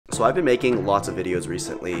So I've been making lots of videos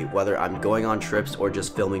recently, whether I'm going on trips or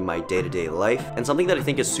just filming my day-to-day life. And something that I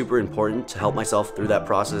think is super important to help myself through that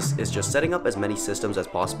process is just setting up as many systems as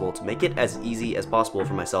possible to make it as easy as possible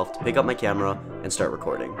for myself to pick up my camera and start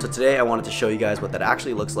recording. So today I wanted to show you guys what that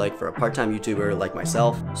actually looks like for a part-time YouTuber like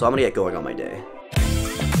myself. So I'm gonna get going on my day.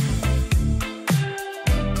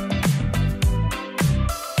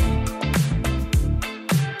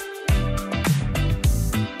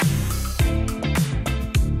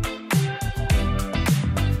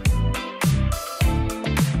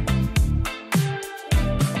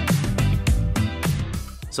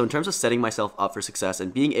 So in terms of setting myself up for success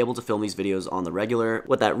and being able to film these videos on the regular,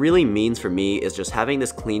 what that really means for me is just having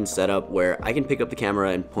this clean setup where I can pick up the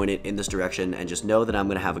camera and point it in this direction and just know that I'm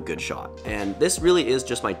gonna have a good shot. And this really is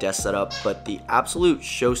just my desk setup, but the absolute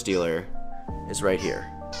show stealer is right here.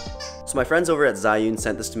 So my friends over at Zhiyun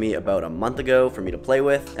sent this to me about a month ago for me to play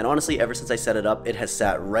with, and honestly ever since I set it up, it has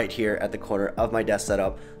sat right here at the corner of my desk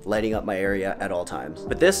setup, lighting up my area at all times.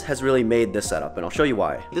 But this has really made this setup, and I'll show you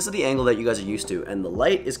why. This is the angle that you guys are used to, and the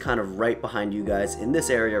light is kind of right behind you guys in this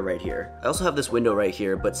area right here. I also have this window right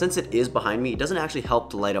here, but since it is behind me, it doesn't actually help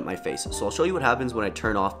to light up my face. So I'll show you what happens when I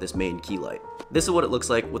turn off this main key light. This is what it looks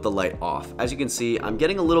like with the light off. As you can see, I'm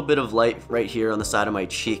getting a little bit of light right here on the side of my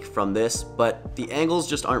cheek from this, but the angles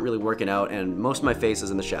just aren't really working out, and most of my face is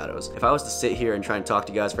in the shadows. If I was to sit here and try and talk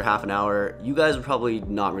to you guys for half an hour, you guys would probably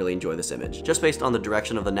not really enjoy this image. Just based on the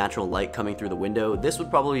direction of the natural light coming through the window, this would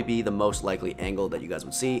probably be the most likely angle that you guys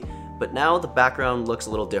would see, but now the background looks a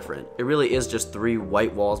little different. It really is just 3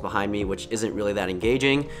 white walls behind me, which isn't really that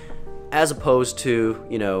engaging, as opposed to,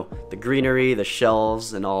 you know, the greenery, the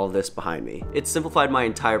shelves, and all of this behind me. It's simplified my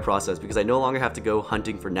entire process because I no longer have to go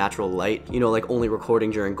hunting for natural light, you know, like only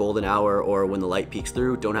recording during golden hour or when the light peeks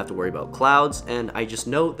through, don't have to worry about clouds, and I just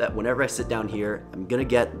know that whenever I sit down here, I'm gonna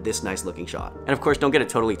get this nice looking shot. And of course, don't get it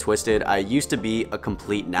totally twisted, I used to be a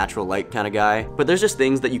complete natural light kind of guy, but there's just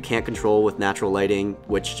things that you can't control with natural lighting,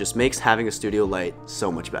 which just makes having a studio light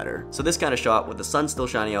so much better. So this kind of shot with the sun still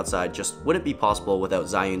shining outside just wouldn't be possible without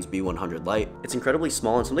Zhiyun's B100 light. It's incredibly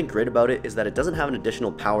small, and something great about it is that it doesn't have an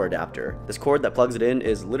additional power adapter. This cord that plugs it in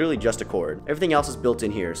is literally just a cord. Everything else is built in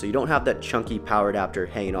here, so you don't have that chunky power adapter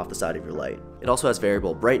hanging off the side of your light. It also has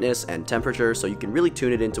variable brightness and temperature, so you can really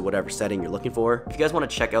tune it into whatever setting you're looking for. If you guys want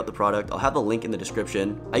to check out the product, I'll have the link in the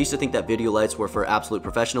description. I used to think that video lights were for absolute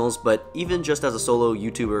professionals, but even just as a solo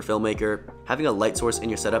YouTuber filmmaker, having a light source in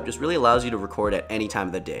your setup just really allows you to record at any time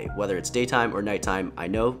of the day. Whether it's daytime or nighttime, I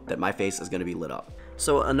know that my face is going to be lit up.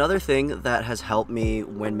 So another thing that has helped me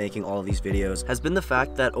when making all of these videos has been the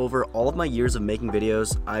fact that over all of my years of making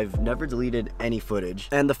videos, I've never deleted any footage.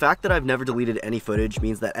 And the fact that I've never deleted any footage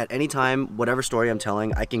means that at any time, whatever story I'm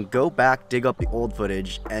telling, I can go back, dig up the old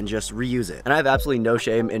footage, and just reuse it. And I have absolutely no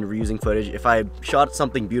shame in reusing footage. If I shot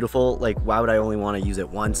something beautiful, like why would I only want to use it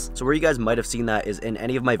once? So where you guys might have seen that is in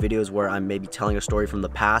any of my videos where I'm maybe telling a story from the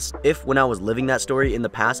past. If when I was living that story in the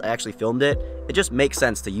past, I actually filmed it, it just makes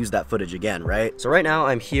sense to use that footage again, right? So right now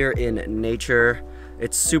I'm here in nature.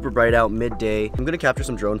 It's super bright out, midday. I'm gonna capture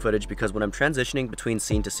some drone footage because when I'm transitioning between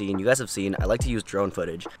scene to scene, you guys have seen, I like to use drone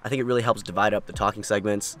footage. I think it really helps divide up the talking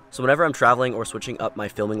segments. So whenever I'm traveling or switching up my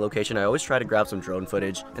filming location, I always try to grab some drone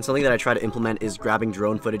footage. And something that I try to implement is grabbing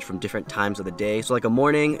drone footage from different times of the day. So like a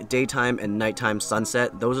morning, daytime, and nighttime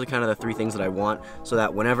sunset. Those are kind of the 3 things that I want so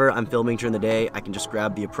that whenever I'm filming during the day, I can just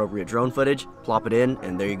grab the appropriate drone footage, plop it in,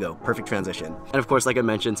 and there you go, perfect transition. And of course, like I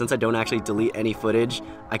mentioned, since I don't actually delete any footage,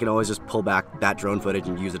 I can always just pull back that drone footage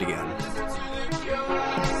and use it again.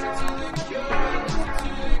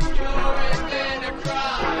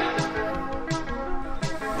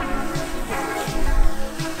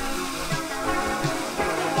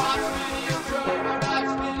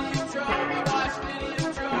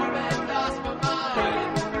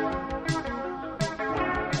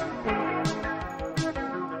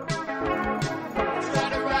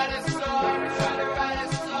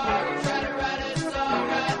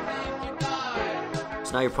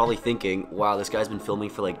 So now you're probably thinking, wow, this guy's been filming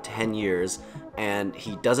for like 10 years and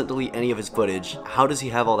he doesn't delete any of his footage. How does he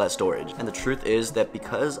have all that storage? And the truth is that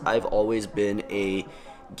because I've always been a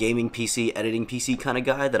gaming PC, editing PC kind of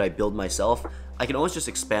guy that I build myself, I can always just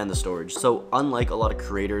expand the storage. So unlike a lot of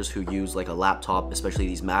creators who use like a laptop, especially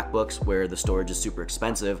these MacBooks where the storage is super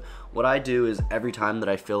expensive, what I do is every time that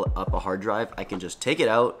I fill up a hard drive, I can just take it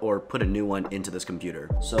out or put a new one into this computer.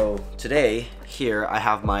 So today, here, I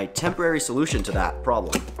have my temporary solution to that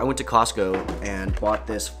problem. I went to Costco and bought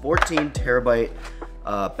this 14 terabyte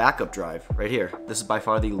backup drive right here. This is by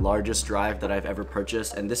far the largest drive that I've ever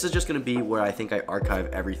purchased, and this is just gonna be where I think I archive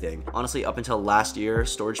everything. Honestly, up until last year,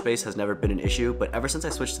 storage space has never been an issue, but ever since I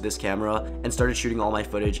switched to this camera and started shooting all my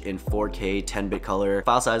footage in 4K 10-bit color,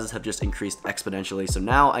 file sizes have just increased exponentially. So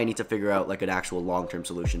now I need to figure out like an actual long-term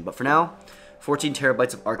solution. But for now, 14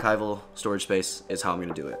 terabytes of archival storage space is how I'm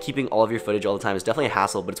gonna do it. Keeping all of your footage all the time is definitely a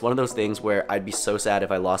hassle, but it's one of those things where I'd be so sad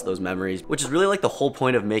if I lost those memories, which is really like the whole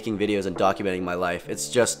point of making videos and documenting my life. It's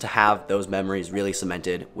just to have those memories really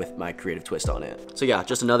cemented with my creative twist on it. So yeah,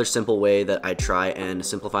 just another simple way that I try and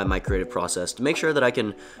simplify my creative process to make sure that I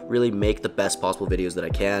can really make the best possible videos that I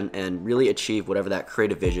can and really achieve whatever that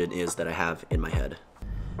creative vision is that I have in my head.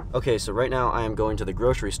 Okay, so right now I am going to the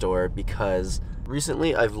grocery store because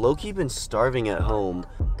recently I've low-key been starving at home,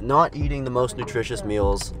 not eating the most nutritious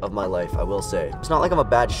meals of my life, I will say. It's not like I'm a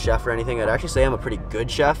bad chef or anything. I'd actually say I'm a pretty good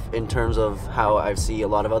chef in terms of how I see a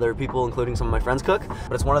lot of other people, including some of my friends, cook.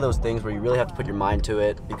 But it's one of those things where you really have to put your mind to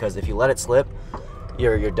it, because if you let it slip,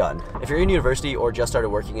 you're done. If you're in university or just started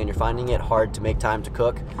working and you're finding it hard to make time to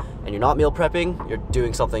cook and you're not meal prepping, you're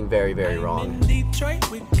doing something very, very wrong. Detroit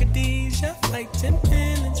with Khadijah, like 10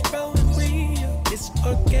 minutes rolling Rio. It's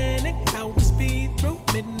organic, now we speed through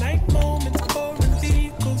midnight moments, pouring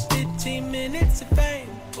vehicles, 15 minutes of fame,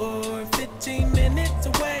 or 15 minutes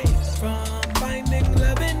away from finding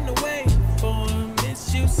love in the way, for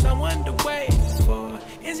miss you, someone to wait for.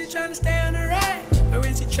 Is he trying to stay on the ride, or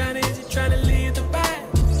is he trying to leave the bag?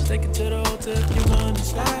 Take it to the hotel if you want to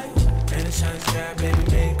slide. Renaissance grab, baby,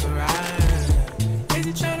 make a ride. Is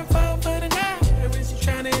he trying to fall for the night, or is he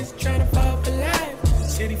trying to fall for life?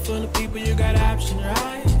 City full of people, you got options,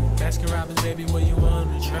 right? Baskin Robbins, baby, what you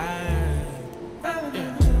want to try?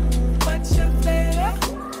 Yeah. What's your flavor?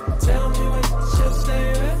 Tell me what's your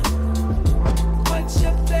flavor. What's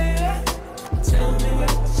your flavor? Tell me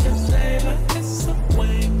what's your flavor. It's a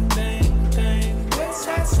wing, dang, dang. What's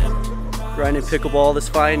that? Grinding pickleball this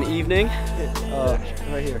fine evening.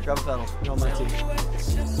 Right here, drop a pedal, on my team.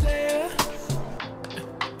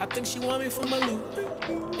 I think she want me for my loot.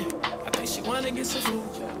 I think she want to get some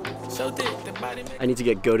food. So thick, the body. I need to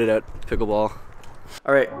get goated at pickleball.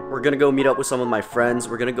 All right, we're gonna go meet up with some of my friends.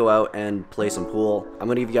 We're gonna go out and play some pool. I'm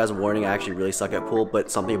gonna give you guys a warning, I actually really suck at pool,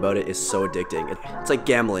 but something about it is so addicting. It's like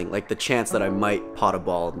gambling, like the chance that I might pot a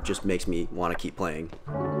ball just makes me wanna keep playing.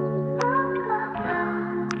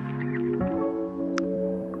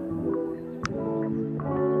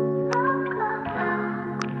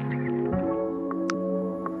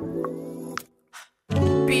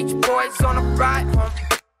 Beach boys on a ride home.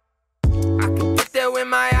 I can get there with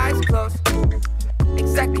my eyes closed.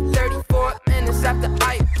 Exactly 34 minutes after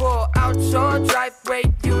I pull out your driveway,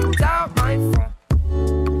 you dial my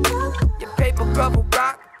phone. Your paper bubble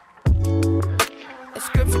rock,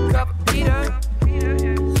 inscription